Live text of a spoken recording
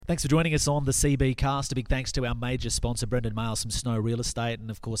Thanks for joining us on the CB Cast. A big thanks to our major sponsor, Brendan Miles from Snow Real Estate, and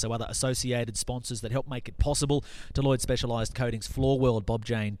of course our other associated sponsors that help make it possible. Deloitte Specialised Coatings, Floor World, Bob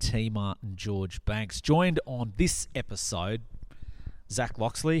Jane, T. Martin, George Banks. Joined on this episode, Zack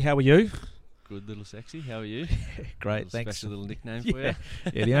Loxley. How are you? Good little sexy. How are you? Great, thanks. Special little nickname for you.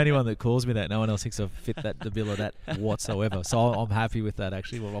 Yeah, the only one that calls me that. No one else thinks I've fit the bill of that whatsoever. So I'm happy with that,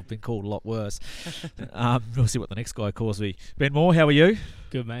 actually. Well, I've been called a lot worse. We'll see what the next guy calls me. Ben Moore, how are you?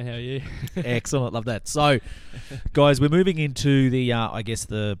 Good, mate. How are you? Excellent. Love that. So, guys, we're moving into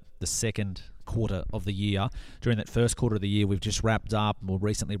the second quarter of the year. During that first quarter of the year, we've just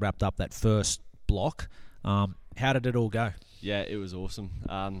recently wrapped up that first block. How did it all go? Yeah, it was awesome.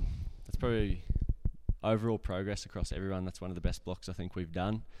 That's probably overall progress across everyone. That's one of the best blocks I think we've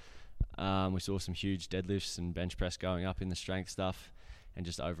done. We saw some huge deadlifts and bench press going up in the strength stuff, and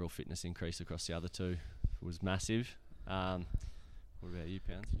just overall fitness increase across the other two was massive. What about you,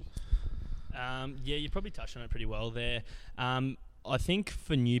 Pounds? Yeah, you probably touched on it pretty well there. I think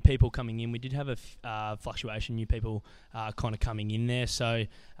for new people coming in, we did have a fluctuation, new people kind of coming in there. So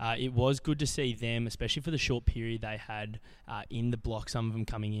it was good to see them, especially for the short period they had in the block, some of them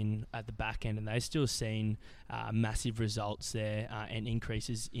coming in at the back end, and they've still seen massive results there and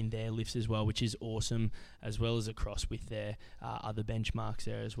increases in their lifts as well, which is awesome, as well as across with their other benchmarks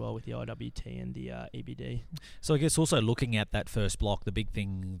there as well with the IWT and the EBD. So I guess also looking at that first block, the big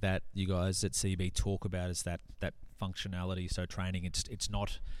thing that you guys at CB talk about is that functionality. So training, it's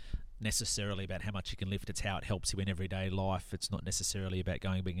not necessarily about how much you can lift, it's how it helps you in everyday life. It's not necessarily about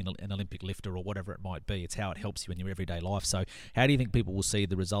being an Olympic lifter or whatever it might be. It's how it helps you in your everyday life. So how do you think people will see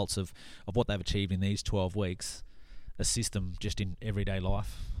the results of what they've achieved in these 12 weeks assist them just in everyday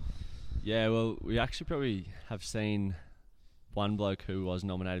life? Yeah, well, we actually probably have seen one bloke who was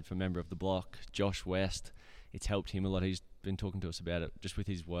nominated for Member of the Block, Josh West. It's helped him a lot. He's been talking to us about it just with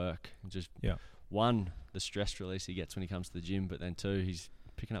his work. One, the stress release he gets when he comes to the gym, but then two, he's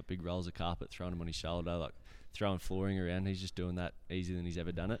picking up big rolls of carpet, throwing them on his shoulder, like throwing flooring around. He's just doing that easier than he's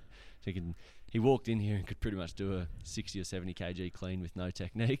ever done it. So he walked in here and could pretty much do a 60 or 70 kg clean with no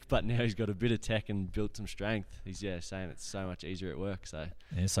technique, but now he's got a bit of tech and built some strength. He's saying it's so much easier at work. So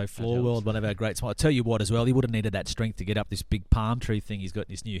Floor World, one of our great spots. I tell you what as well, he would have needed that strength to get up this big palm tree thing he's got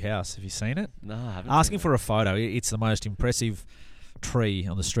in his new house. Have you seen it? No, I haven't. Asking for a photo. It's the most impressive tree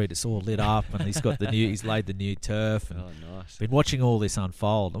on the street. It's all lit up, and he's laid the new turf. And nice. Been watching all this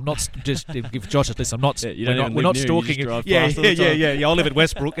unfold. I'm not just give Josh a list. I'm not. Yeah, we're not stalking him. Yeah. I live in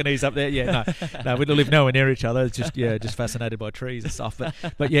Westbrook, and he's up there. Yeah, no, we don't live nowhere near each other. It's just fascinated by trees and stuff.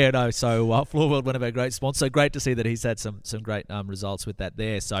 But yeah, no. So Floor World, one of our great sponsors. So great to see that he's had some great results with that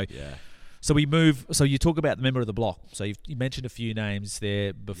there. So yeah. So we move. So you talk about the Member of the Block. So you mentioned a few names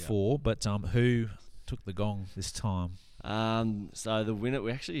there before, but who took the gong this time? So the winner,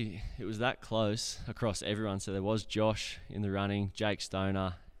 it was that close across everyone. So there was Josh in the running, Jake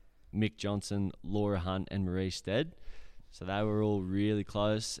Stoner, Mick Johnson, Laura Hunt, and Marie Stead. So they were all really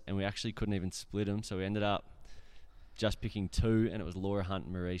close, and we actually couldn't even split them. So we ended up just picking two, and it was Laura Hunt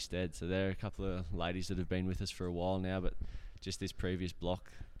and Marie Stead. So they're a couple of ladies that have been with us for a while now, but just this previous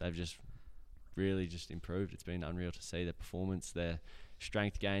block, they've just really just improved. It's been unreal to see their performance, their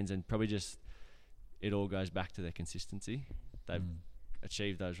strength gains, and probably just it all goes back to their consistency. They've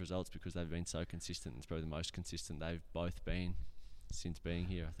achieved those results because they've been so consistent. It's probably the most consistent they've both been since being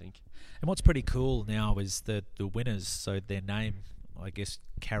here, I think. And what's pretty cool now is that the winners, so their name, I guess,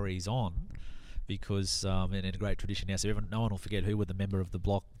 carries on because in a great tradition now, so no one will forget who were the Member of the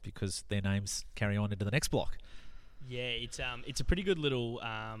Block because their names carry on into the next block. Yeah, it's a pretty good little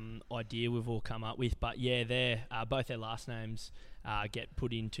idea we've all come up with. But yeah, both their last names get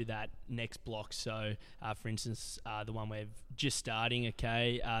put into that next block. So, for instance, the one we're just starting,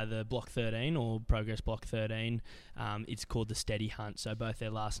 the Block 13 or Progress Block 13, it's called the Steady Hunt. So both their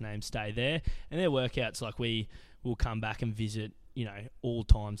last names stay there, and their workouts, like we will come back and visit, all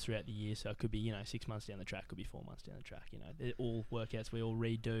times throughout the year. So it could be, 6 months down the track, could be 4 months down the track. They're all workouts we all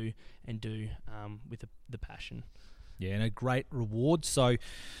redo and do with the passion. Yeah, and a great reward. So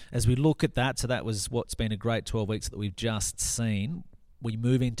as we look at that, so that was what's been a great 12 weeks that we've just seen. We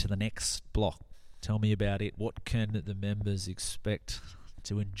move into the next block. Tell me about it. What can the members expect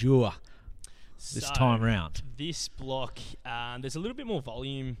to endure this time around? This block, there's a little bit more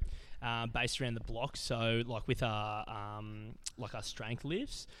volume based around the block. So like with our strength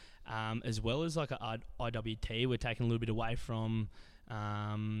lifts, as well as like our IWT, we're taking a little bit away from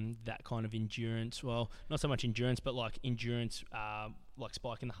that kind of endurance. Well, not so much endurance, but like endurance, like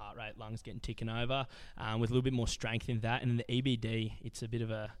spiking the heart rate, lungs getting ticking over, with a little bit more strength in that. And in the EBD, it's a bit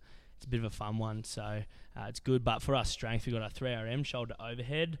of a it's a bit of a fun one. So it's good. But for us, strength, we've got our 3RM shoulder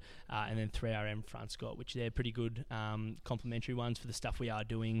overhead and then 3RM front squat, which they're pretty good complementary ones for the stuff we are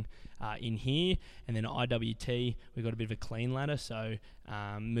doing in here. And then IWT, we've got a bit of a clean ladder. So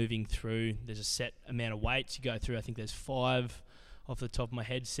moving through, there's a set amount of weights you go through. I think there's 5 off the top of my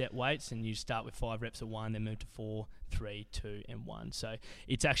head set weights, and you start with 5 reps at 1, then move to 4, 3, 2, and 1. So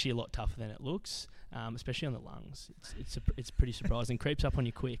it's actually a lot tougher than it looks, especially on the lungs. It's pretty surprising. Creeps up on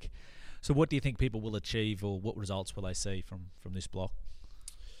you quick. So what do you think people will achieve, or what results will they see from this block?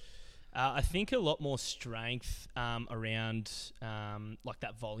 I think a lot more strength around like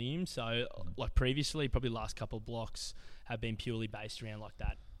that volume. So like previously, probably last couple of blocks have been purely based around like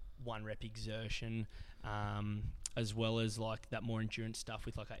that 1 rep exertion, as well as like that more endurance stuff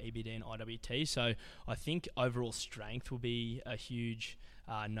with like our EBD and IWT. So I think overall strength will be a huge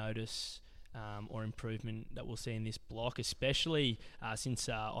notice or improvement that we'll see in this block, especially since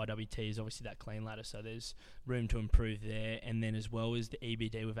IWT is obviously that clean ladder, so there's room to improve there. And then as well as the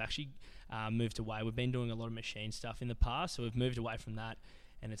EBD, we've actually moved away. We've been doing a lot of machine stuff in the past, so we've moved away from that,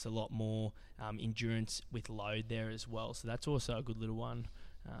 and it's a lot more endurance with load there as well. So that's also a good little one.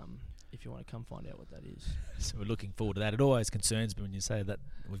 If you want to come find out what that is. So we're looking forward to that. It always concerns me when you say that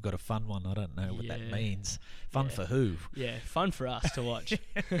we've got a fun one. I don't know what that means. Fun for who? Yeah, fun for us to watch.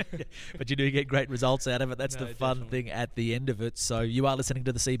 But you do get great results out of it. That's the fun definitely. thing at the end of it. So you are listening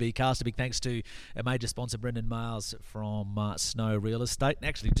to the CB Cast. A big thanks to a major sponsor, Brendan Miles from Snow Real Estate. And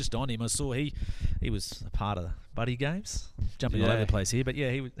actually, just on him, I saw he was a part of the Buddy Games. Jumping all over the place here. But yeah,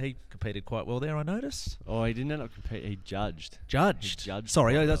 he competed quite well there, I noticed. Oh, he didn't end up competing. He judged.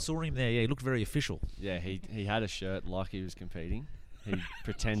 Sorry, I well. saw him there. Yeah, he looked very official. Yeah, he had a shirt like he was competing. He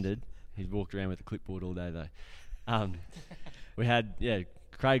pretended. He walked around with a clipboard all day though. We had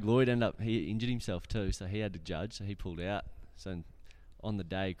Craig Lloyd he injured himself too, so he had to judge. So he pulled out. So on the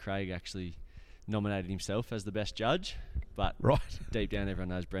day, Craig actually nominated himself as the best judge, but deep down everyone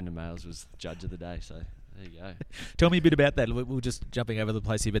knows Brendan Miles was judge of the day. So there you go. Tell me a bit about that. We're just jumping over the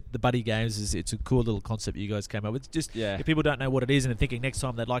place here, but the Buddy Games it's a cool little concept you guys came up with. Just if people don't know what it is and are thinking next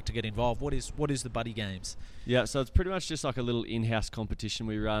time they'd like to get involved, what is the Buddy Games? Yeah, so it's pretty much just like a little in-house competition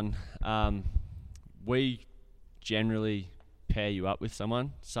we run. We generally pair you up with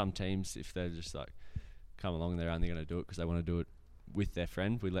someone. Some teams, if they're just like come along, they're only going to do it because they want to do it with their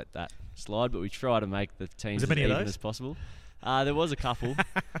friend. We let that slide, but we try to make the teams as even as possible. There was a couple,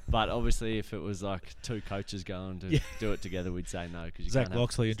 but obviously if it was like 2 coaches going to do it together, we'd say no. Cause Zack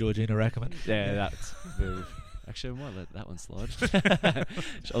Loxley and Georgina Rackerman. Yeah, that's very... Actually, I might let that one slide.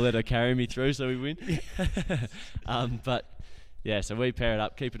 I'll let her carry me through so we win. But yeah, so we pair it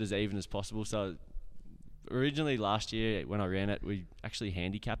up, keep it as even as possible. So originally last year when I ran it, we actually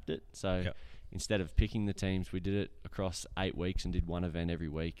handicapped it. So instead of picking the teams, we did it across 8 weeks and did 1 event every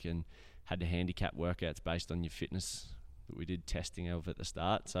week and had to handicap workouts based on your fitness. We did testing of at the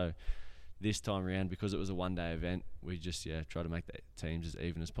start. So this time around, because it was a 1-day event, we just try to make the teams as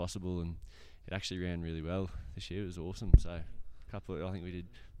even as possible, and it actually ran really well this year. It was awesome. So I think we did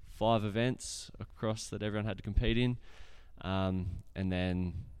 5 events across that everyone had to compete in, and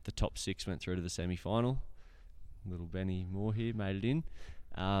then the top 6 went through to the semi-final. Little Benny Moore here made it in,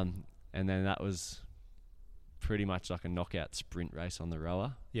 and then that was pretty much like a knockout sprint race on the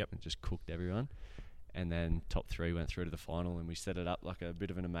rower. Yep, and just cooked everyone. And then top 3 went through to the final, and we set it up like a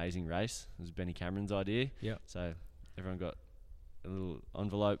bit of an amazing race. It was Benny Cameron's idea. Yeah. So everyone got a little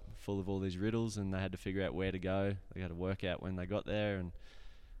envelope full of all these riddles, and they had to figure out where to go. They had to work out when they got there, and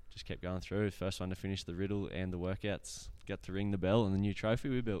just kept going through. First one to finish the riddle and the workouts got to ring the bell, and the new trophy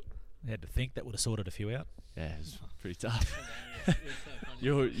we built. You had to think that would have sorted a few out. Yeah, it was pretty tough.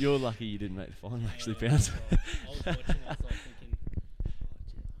 You're lucky you didn't make the final, actually, Pounds. I was watching, I was like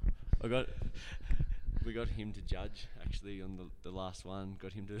thinking, We got him to judge, actually, on the last one.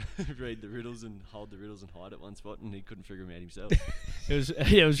 Got him to read the riddles and hold the riddles and hide at one spot, and he couldn't figure them out himself.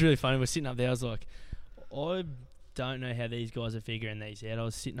 It was really funny. We're sitting up there. I was like, I don't know how these guys are figuring these out. I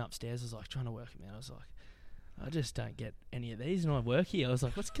was sitting upstairs. I was like trying to work them out. I was like, I just don't get any of these, and I work here. I was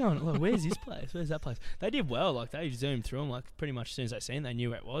like, what's going on? Like, where's this place? Where's that place? They did well. Like, they zoomed through them. Like, pretty much as soon as they seen, they knew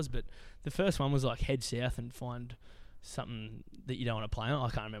where it was. But the first one was like head south and find something that you don't want to play on.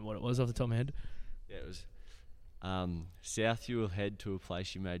 I can't remember what it was off the top of my head. Yeah, it was south. You will head to a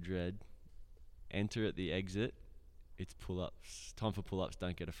place you may dread. Enter at the exit. It's pull-ups. Time for pull-ups.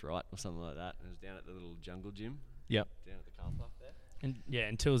 Don't get a fright, or something like that. And it was down at the little jungle gym. Yep. Down at the car park there. And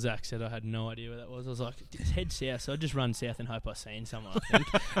until Zach said I had no idea where that was. I was like, it's head south, so I just run south and hope I seen someone, I think.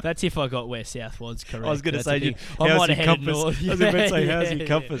 That's if I got where south was correct. I was going to say, I might have headed north. I was going to say, how's your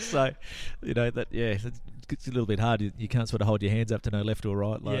compass? So, it's a little bit hard. You can't sort of hold your hands up to no left or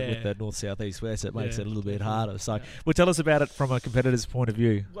right with that north, south, east, west. It makes it a little bit harder. So, well, tell us about it from a competitor's point of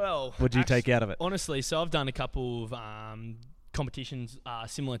view. Well, what did you take out of it? Honestly, so I've done a couple of competitions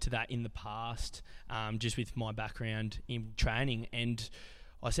similar to that in the past, just with my background in training. And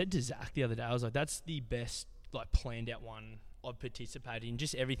I said to Zach the other day, I was like, that's the best planned out one I've participated in.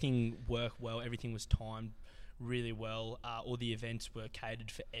 Just everything worked well. Everything was timed really well. All the events were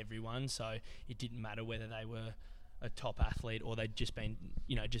catered for everyone, so it didn't matter whether they were a top athlete or they'd just been,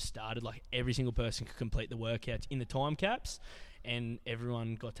 just started. Like, every single person could complete the workouts in the time caps, and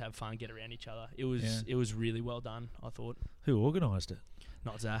everyone got to have fun, get around each other. It was really well done, I thought. Who organised it?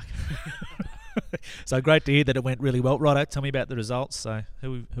 Not Zach. So great to hear that it went really well. Righto, tell me about the results. So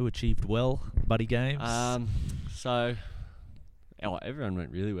who achieved well, buddy games? Everyone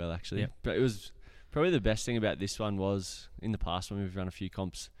went really well, actually. Yep. But it was probably the best thing about this one was, in the past when we've run a few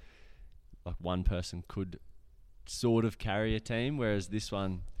comps, like, one person could sort of carry a team, whereas this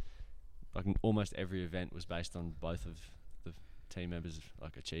one, like, almost every event was based on both of the team members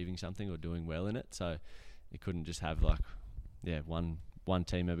achieving something or doing well in it. So you couldn't just have one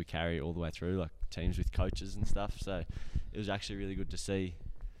team member carry all the way through, like teams with coaches and stuff. So it was actually really good to see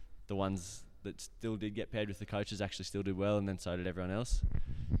the ones that still did get paired with the coaches actually still did well, and then so did everyone else.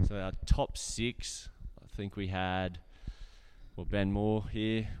 So our top 6, I think we had Ben Moore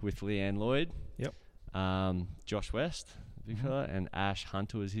here with Leanne Lloyd. Yep. Josh West, big fella, and Ash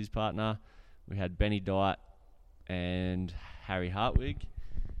Hunter was his partner. We had Benny Diet and Harry Hartwig.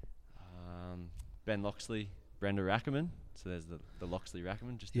 Ben Loxley, Brenda Rackerman. So there's the Loxley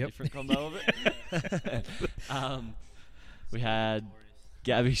Rackerman, just a different combo of it. We had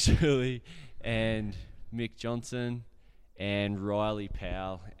Gabby Shirley and Mick Johnson and Riley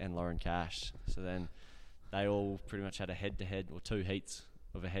Powell and Lauren Cash. So then they all pretty much had a head-to-head, or 2 heats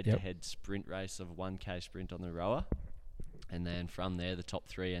of a head-to-head sprint race of a 1K sprint on the rower. And then from there, the top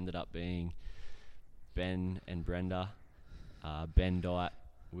 3 ended up being Ben and Brenda, Ben Diet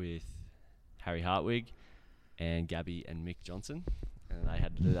with Harry Hartwig, and Gabby and Mick Johnson. And they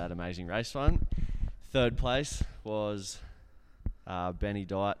had to do that amazing race one. 3rd place was Benny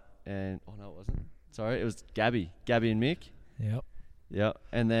Diet and... Oh, no, it wasn't. Sorry, it was Gabby and Mick. Yep.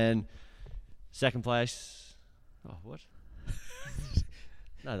 And then 2nd place... Oh, what?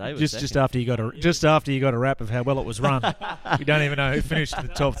 No, they were just after you got a wrap of how well it was run. You don't even know who finished in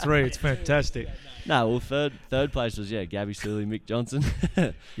the top 3. It's fantastic. No, well, third place was Gabby Shirley, Mick Johnson.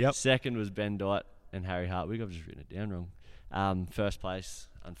 Yep. 2nd was Ben Diet and Harry Hartwig. I've just written it down wrong. 1st place,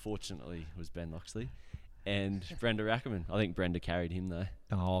 unfortunately, was Ben Loxley and Brenda Rackerman. I think Brenda carried him though.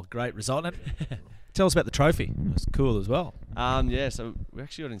 Oh, great result. Tell us about the trophy. It was cool as well. So we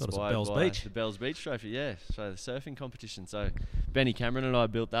actually got inspired by the Bells Beach trophy. So the surfing competition. So Benny Cameron and I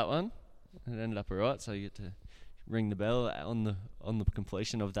built that one. It ended up alright. So you get to ring the bell on the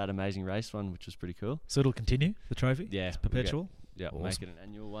completion of that amazing race one, which was pretty cool. So it'll continue, the trophy? Yeah, it's perpetual. Awesome. Make it an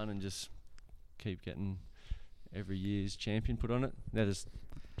annual one and just keep getting every year's champion put on it. There's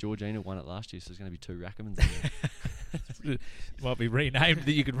Georgina won it last year, so there's going to be 2 Rackermans in there. Might be renamed.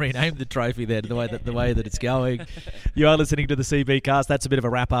 You can rename the trophy then, the way that it's going. You are listening to the CB Cast. That's a bit of a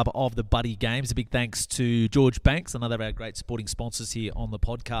wrap up of the Buddy Games. A big thanks to George Banks, another of our great supporting sponsors here on the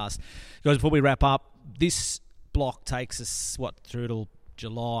podcast. Guys, before we wrap up, this block takes us through till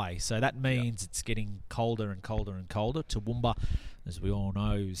July, so that means it's getting colder and colder and colder. Toowoomba, as we all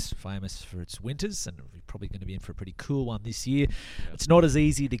know, is famous for its winters, and we're probably going to be in for a pretty cool one this year. It's not as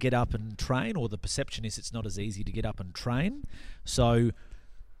easy to get up and train, or the perception is it's not as easy to get up and train. So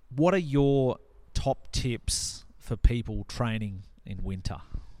what are your top tips for people training in winter?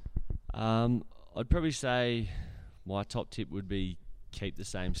 I'd probably say my top tip would be keep the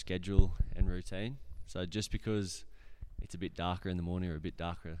same schedule and routine. So just because it's a bit darker in the morning or a bit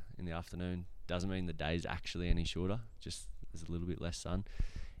darker in the afternoon doesn't mean the day's actually any shorter, just there's a little bit less sun.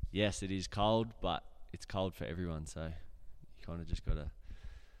 Yes, it is cold, but it's cold for everyone, so you kind of just got to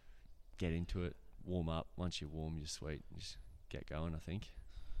get into it, warm up. Once you're warm, you're sweet, and just get going, I think.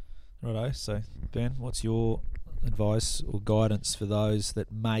 Righto. So, Ben, what's your advice or guidance for those that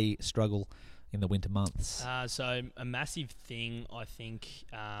may struggle in the winter months? So a massive thing, I think,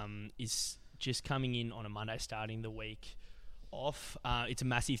 is just coming in on a Monday, starting the week off. It's a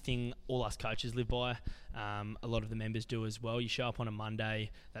massive thing all us coaches live by. A lot of the members do as well. You show up on a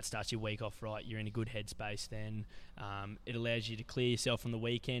Monday, that starts your week off right. You're in a good headspace then. It allows you to clear yourself on the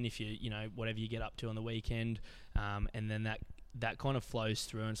weekend if you know, whatever you get up to on the weekend. And then that that kind of flows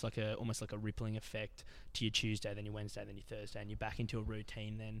through, and it's like almost like a rippling effect to your Tuesday, then your Wednesday, then your Thursday, and you're back into a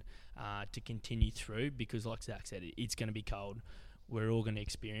routine then to continue through, because like Zach said, it's going to be cold. We're all going to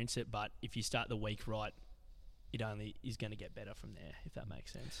experience it, but if you start the week right, it only is going to get better from there, if that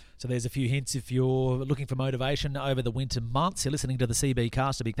makes sense. So there's a few hints if you're looking for motivation over the winter months. You're listening to the CB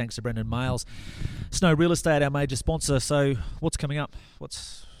Cast. A big thanks to Brendan Males, Snow Real Estate, our major sponsor. So what's coming up?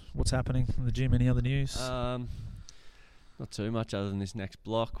 What's happening in the gym? Any other news? Not too much other than this next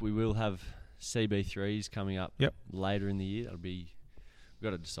block. We will have CB3s coming up later in the year. We've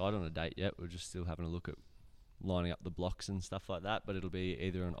got to decide on a date yet. We're just still having a look at lining up the blocks and stuff like that, but it'll be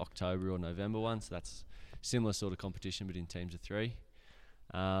either an October or November one, so that's similar sort of competition but in teams of 3.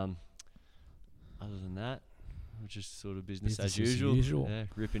 Other than that, we're just sort of business as usual. Yeah,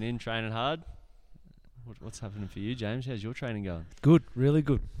 ripping in, training hard. What's happening for you, James? How's your training going? Good, really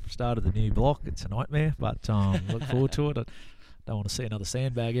good. Started the new block. It's a nightmare, but look forward to it. I don't want to see another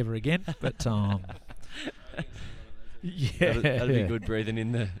sandbag ever again, but yeah, that'd be good, breathing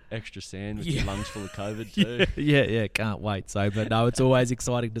in the extra sand with your lungs full of COVID too. Yeah, can't wait. So, but no, it's always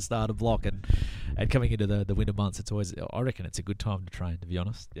exciting to start a block, and coming into the winter months, it's always, I reckon it's a good time to train, to be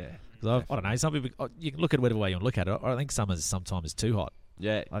honest. Yeah, because I don't know, some people, you can look at it whatever way you want to look at it. I think summer's sometimes too hot.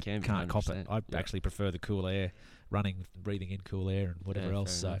 Yeah, I can't cop it. I actually prefer the cool air, breathing in cool air and whatever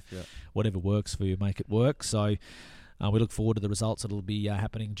else. So whatever works for you, make it work. So we look forward to the results that'll be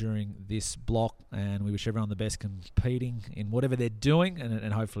happening during this block, and we wish everyone the best competing in whatever they're doing,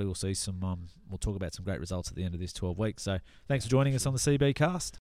 and hopefully we'll see some. We'll talk about some great results at the end of this 12 weeks. So thanks for joining us on the CB Cast.